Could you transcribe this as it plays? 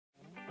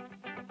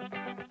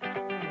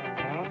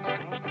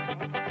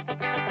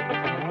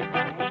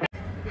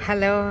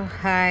Hello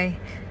hi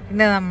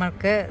ഇന്ന്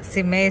നമുക്ക്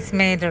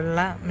സിമേസ്മയിലുള്ള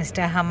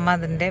mister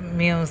ഹമ്മദിൻ്റെ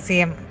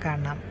museum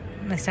കാണാം.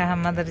 മിസ്റ്റർ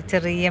ഹമ്മദ് ഒരു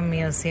ചെറിയ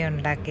മ്യൂസിയം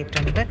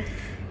ഉണ്ടാക്കിയിട്ടുണ്ട്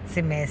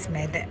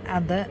സിമേസ്മയിൽ.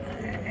 അത്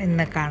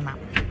ഇന്ന് കാണാം.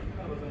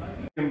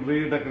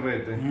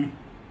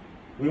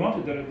 We want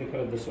to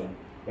decorate this one.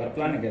 We are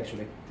planning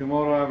actually.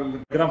 Tomorrow I will.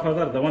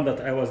 Grandfather, the one that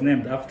I was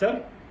named after.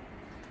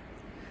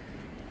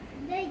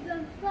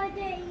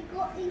 Grandfather, he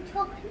got in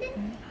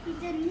chocolate. He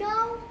said no.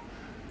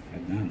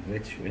 Adnan,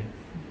 wait shway.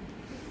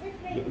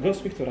 Go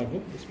speak to Rabu.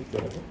 Go speak to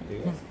Rabu.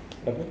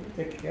 Rabu,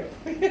 take care.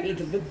 A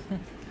little bit.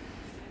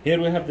 Here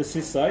we have the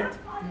seaside.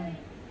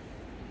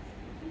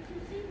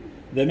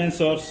 The main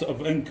source of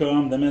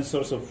income, the main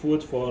source of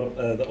food for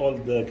the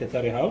old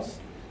Qatari house.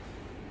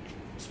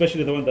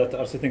 Especially the one that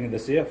are sitting in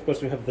the sea. Of course,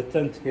 we have the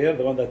tent here,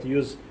 the one that you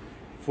use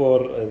for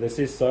the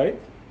seaside,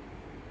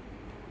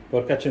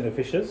 for catching the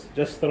fishes.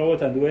 Just throw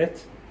it and wait,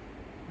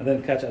 and then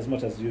catch as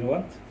much as you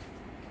want.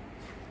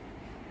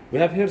 We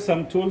have here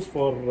some tools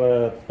for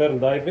pearl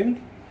diving,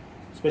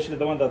 especially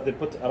the one that they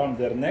put around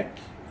their neck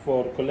for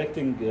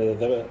collecting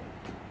the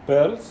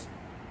pearls.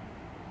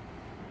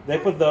 They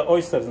put the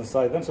oysters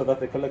inside them so that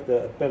they collect the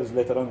pearls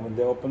later on when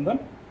they open them.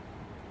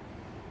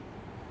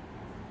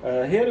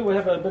 Here we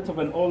have a bit of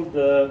an old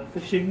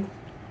fishing,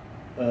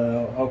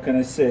 how can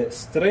I say,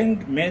 string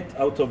made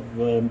out of,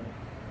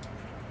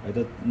 I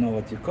don't know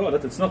what you call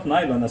it. It's not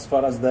nylon as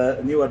far as the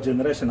newer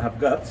generation have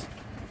got.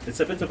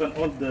 It's a bit of an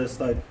old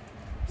style.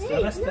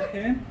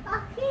 Okay.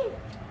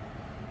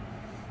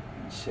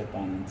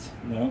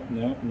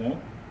 No.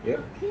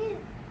 Here.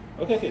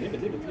 Okay, leave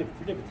it.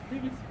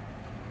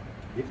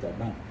 Leave that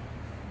down.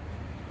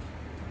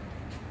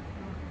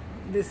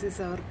 This is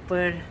our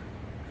pearl.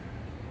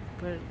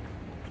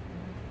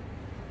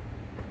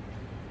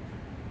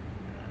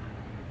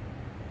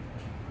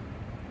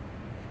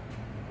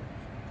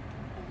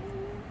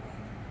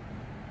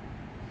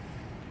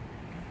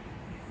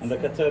 And the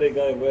Qatari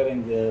guy wearing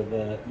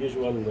the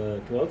usual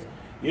clothes.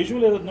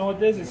 Usually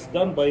nowadays it's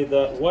done by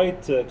the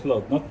white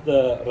cloth, not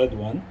the red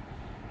one.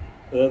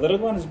 The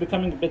red one is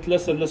becoming a bit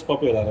less and less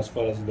popular as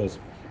far as it goes.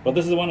 But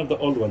this is one of the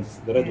old ones,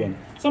 the red one.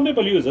 Some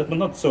people use it, but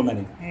not so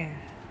many. Yeah.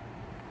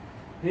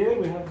 Here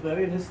we have the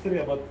real history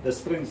about the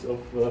strings of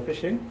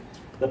fishing.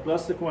 The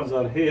plastic ones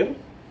are here,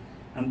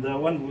 and the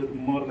one with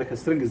more like a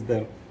string is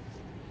there.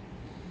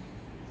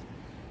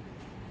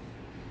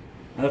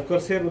 And of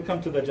course here we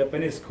come to the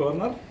Japanese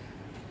corner,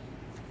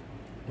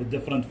 with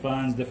different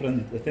fans, different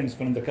things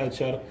from the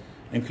culture,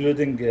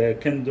 including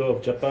kendo of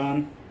Japan.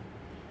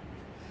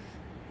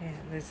 Yeah,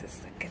 this is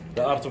the kendo.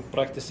 The art of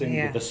practicing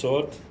with the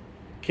sword.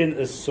 Kin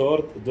is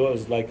sword, do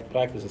is like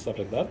practice and stuff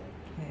like that.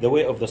 Yeah. The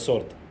way of the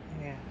sword.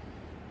 Yeah.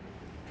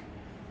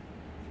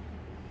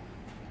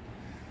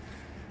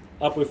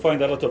 Up we find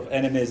a lot of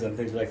enemies and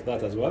things like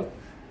that as well.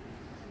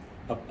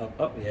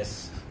 Up, yes.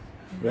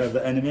 We have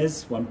the enemies,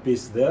 one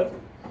piece there.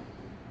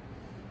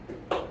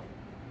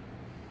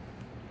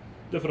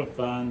 Different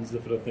fans,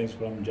 different things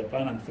from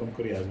Japan and from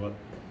Korea as well.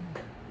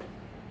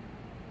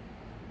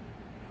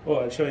 Oh,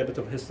 I'll show you a bit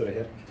of history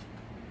here.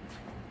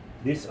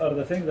 These are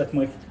the things that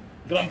my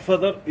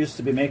grandfather used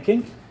to be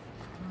making.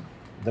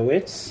 The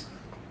weights.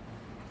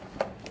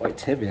 Quite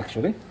heavy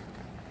actually.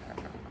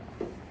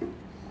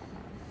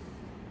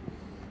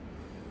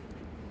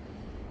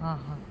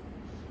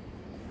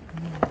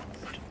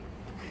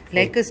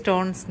 Like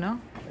stones, no?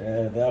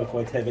 They are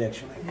quite heavy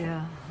actually.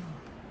 Yeah.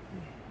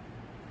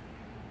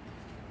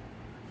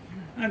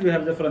 And we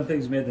have different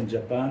things made in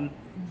Japan.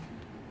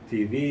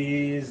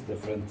 TVs,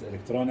 different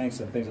electronics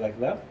and things like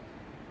that.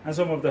 And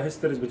some of the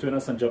histories between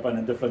us and Japan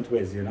in different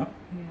ways, you know.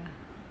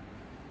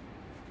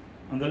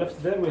 Yeah. On the left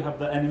there we have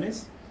the enemies.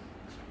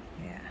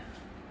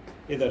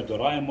 Yeah. Either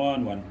Doraemon,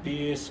 One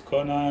Piece,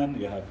 Conan,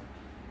 you have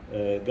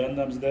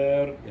Gundams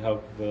there, you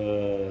have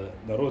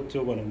Naruto,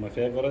 one of my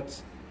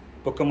favorites.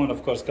 Pokemon,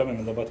 of course, coming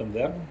on the bottom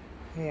there.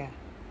 Yeah.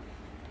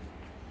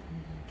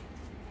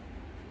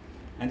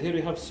 And here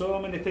we have so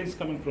many things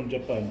coming from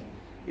Japan,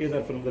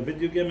 either from the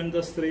video game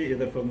industry,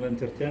 either from the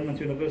entertainment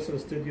Universal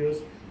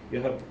Studios.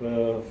 You have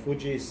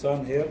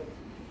Fuji-san here.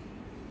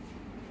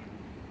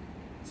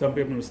 Some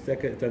people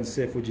mistake it and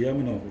say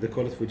Fujiyama. No, they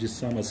call it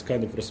Fuji-san as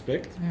kind of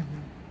respect.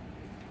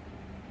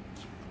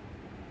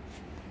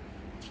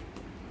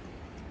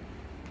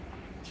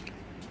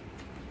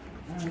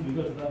 And we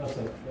go to the other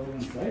side, the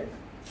one side.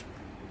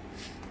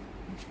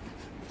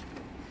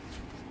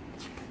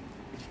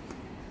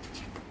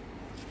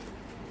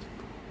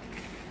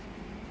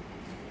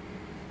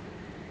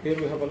 Here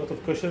we have a lot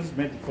of cushions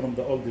made from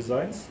the old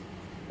designs,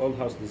 old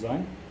house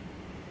design.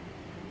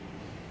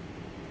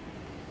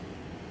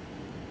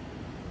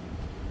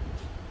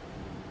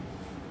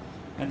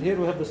 And here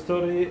we have the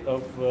story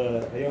of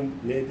a young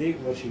lady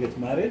where she gets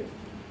married,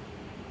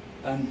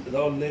 and the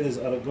old ladies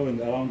are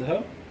going around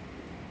her,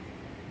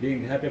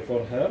 being happy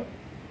for her.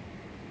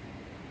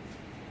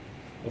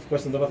 Of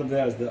course, in the bottom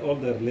there is the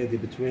older lady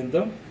between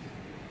them,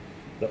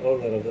 the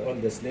older of the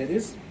oldest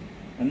ladies.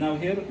 And now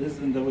here, this is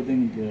in the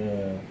wedding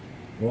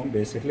room,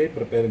 basically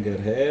preparing her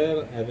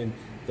hair, having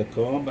the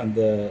comb and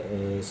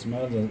the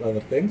smells and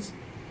other things.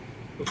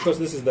 Of course,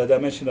 this is the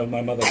dimension of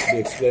my mother to be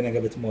explaining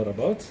a bit more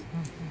about.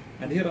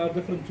 And here are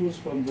different tools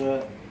from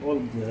the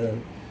old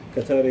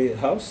Qatari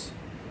house,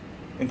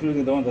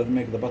 including the one that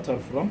make the butter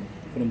from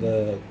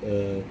the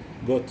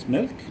goat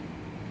milk,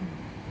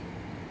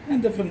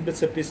 and different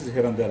bits and pieces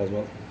here and there as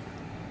well.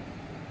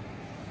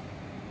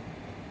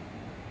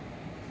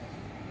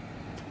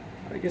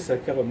 I guess I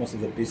covered most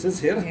of the pieces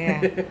here.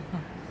 Yeah.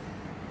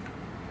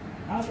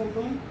 How's it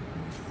going?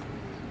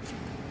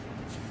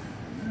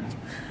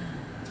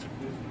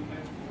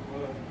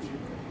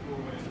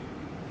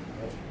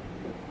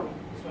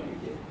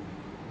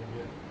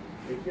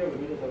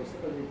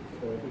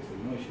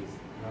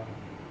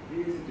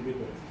 Easy to be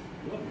built.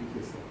 What do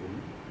you stuff in?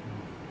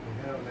 We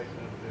have like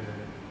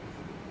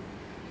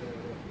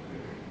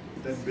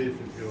that 10 pieces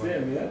if you want.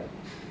 Same, yeah?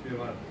 If you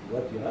want.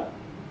 What you have?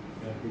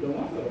 You don't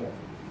want or what?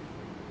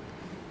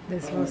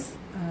 This was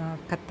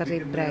Qatari We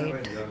can bride.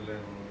 arrange all,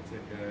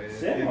 check,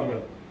 Same or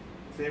what?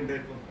 Same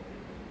type of,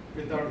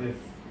 without this.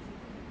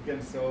 You can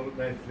show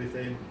nicely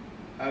same.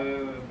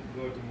 I'll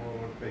go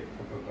tomorrow take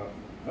photograph.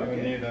 I will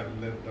Okay. need a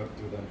laptop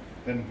to them.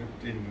 10,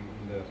 15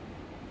 there.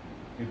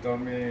 You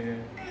told me,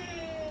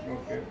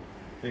 okay,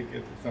 take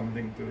it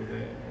something to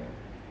the,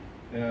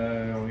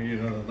 you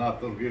know,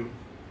 not to give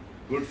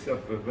good stuff,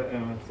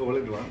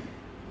 solid one.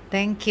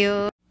 Thank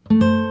you.